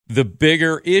The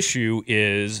bigger issue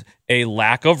is a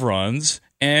lack of runs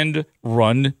and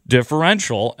run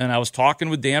differential. And I was talking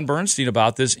with Dan Bernstein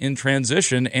about this in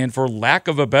transition, and for lack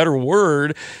of a better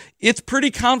word, it's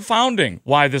pretty confounding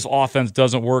why this offense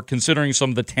doesn't work, considering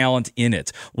some of the talent in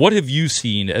it. What have you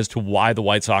seen as to why the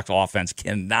White Sox offense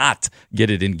cannot get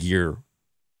it in gear?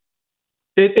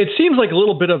 It seems like a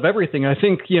little bit of everything. I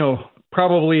think,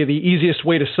 probably the easiest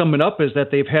way to sum it up is that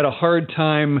they've had a hard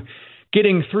time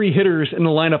getting three hitters in the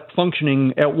lineup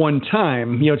functioning at one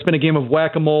time. It's been a game of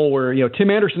whack-a-mole where, Tim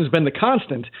Anderson's been the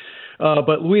constant,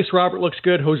 but Luis Robert looks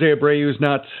good. Jose Abreu's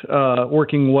not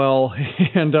working well,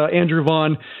 and Andrew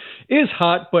Vaughn is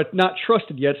hot, but not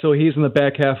trusted yet, so he's in the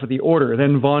back half of the order.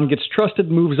 Then Vaughn gets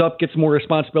trusted, moves up, gets more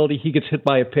responsibility. He gets hit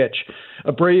by a pitch.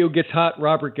 Abreu gets hot,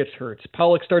 Robert gets hurt.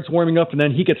 Pollock starts warming up, and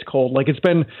then he gets cold. Like, it's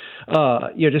been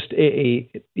just a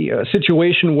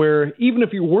situation where even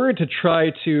if you were to try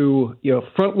to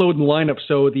front load the lineup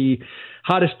so the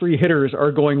hottest three hitters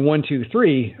are going 1, 2,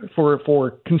 3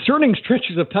 for concerning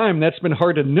stretches of time, that's been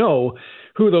hard to know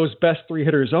who those best three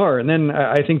hitters are. And then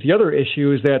I think the other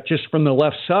issue is that just from the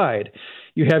left side,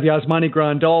 you have Yasmani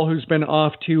Grandal, who's been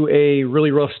off to a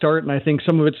really rough start, and I think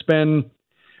some of it's been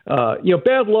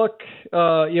bad luck,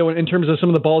 in terms of some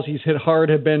of the balls he's hit hard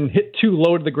have been hit too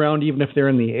low to the ground, even if they're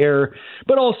in the air.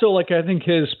 But also, I think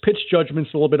his pitch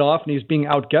judgment's a little bit off, and he's being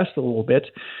outguessed a little bit.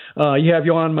 You have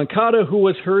Yohan Moncada, who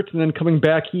was hurt, and then coming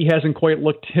back, he hasn't quite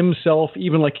looked himself,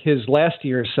 even like his last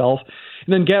year's self.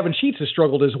 And then Gavin Sheets has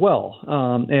struggled as well.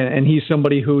 And he's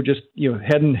somebody who just,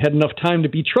 hadn't had enough time to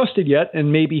be trusted yet,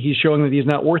 and maybe he's showing that he's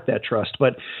not worth that trust.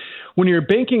 But when you're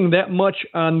banking that much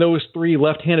on those three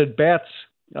left-handed bats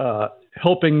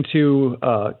helping to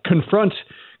confront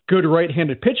good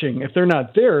right-handed pitching, if they're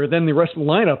not there, then the rest of the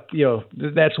lineup,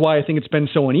 that's why I think it's been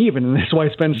so uneven, and that's why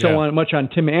it's been so much on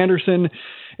Tim Anderson,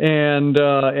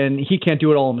 and he can't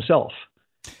do it all himself.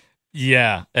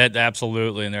 Yeah,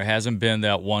 absolutely. And there hasn't been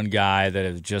that one guy that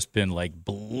has just been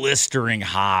blistering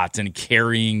hot and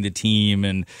carrying the team.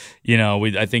 And,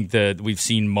 I think that we've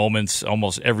seen moments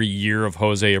almost every year of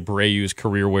Jose Abreu's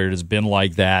career where it has been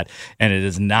like that, and it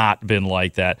has not been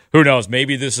like that. Who knows?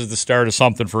 Maybe this is the start of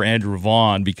something for Andrew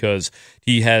Vaughn, because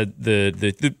he had at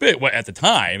the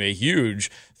time a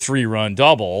huge 3-run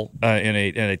double in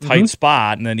a tight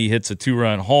spot, and then he hits a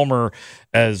 2-run homer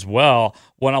as well.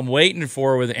 What I'm waiting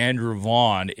for with Andrew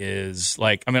Vaughn is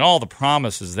all the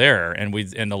promise is there, and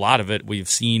a lot of it we've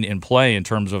seen in play in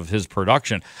terms of his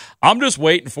production. I'm just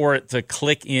waiting for it to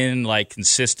click in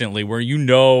consistently, where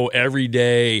every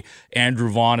day Andrew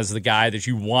Vaughn is the guy that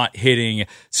you want hitting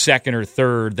second or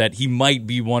third, that he might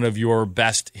be one of your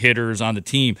best hitters on the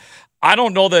team. I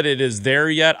don't know that it is there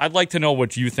yet. I'd like to know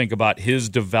what you think about his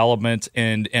development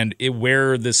and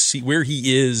where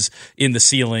he is in the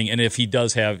ceiling, and if he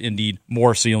does have indeed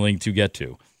more ceiling to get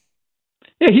to.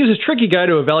 Yeah, he's a tricky guy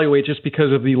to evaluate just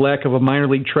because of the lack of a minor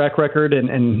league track record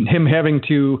and him having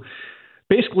to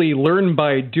basically learn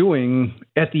by doing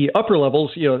at the upper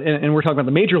levels, and we're talking about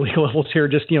the major league levels here,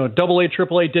 just, AA,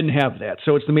 AAA didn't have that.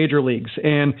 So it's the major leagues.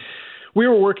 And we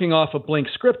were working off a blank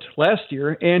script last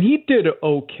year, and he did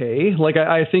okay.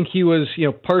 I think he was,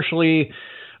 partially,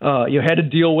 had to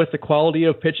deal with the quality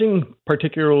of pitching,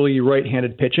 particularly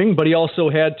right-handed pitching, but he also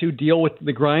had to deal with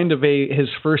the grind of his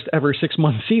first ever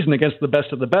 6-month season against the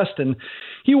best of the best, and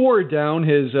he wore down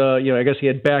his, I guess he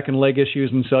had back and leg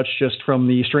issues and such just from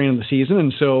the strain of the season,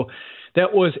 and so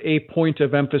that was a point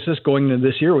of emphasis going into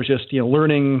this year, was just,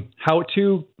 learning how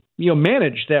to,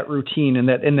 manage that routine and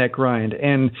that grind.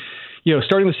 And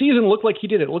starting the season, looked like he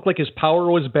did it. It looked like his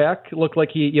power was back. It looked like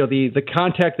he, the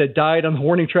contact that died on the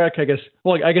warning track, I guess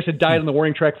it died on the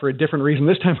warning track for a different reason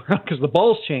this time around because the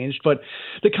balls changed. But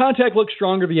the contact looked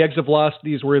stronger. The exit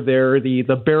velocities were there. The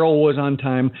barrel was on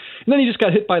time. And then he just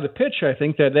got hit by the pitch. I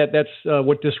think that's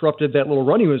what disrupted that little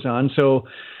run he was on. So,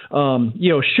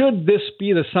 should this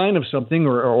be the sign of something,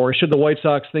 or should the White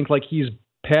Sox think like he's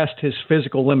past his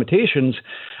physical limitations,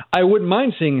 I wouldn't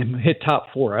mind seeing him hit top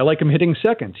 4. I like him hitting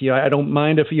second. I don't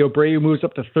mind if Abreu moves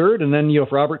up to third, and then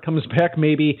if Robert comes back,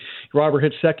 maybe Robert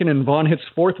hits second and Vaughn hits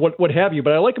fourth, what have you.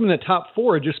 But I like him in the top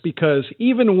 4 just because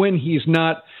even when he's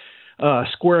not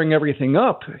squaring everything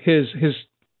up, his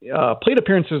plate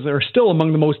appearances are still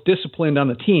among the most disciplined on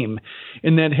the team,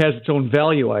 and that has its own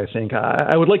value, I think.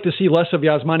 I would like to see less of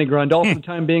Yasmani Grandal for the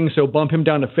time being, so bump him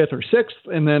down to 5th or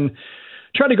 6th, and then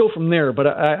try to go from there. But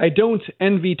I don't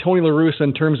envy Tony La Russa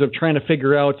in terms of trying to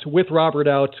figure out, with Robert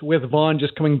out, with Vaughn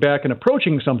just coming back and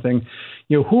approaching something,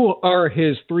 who are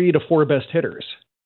his 3 to 4 best hitters.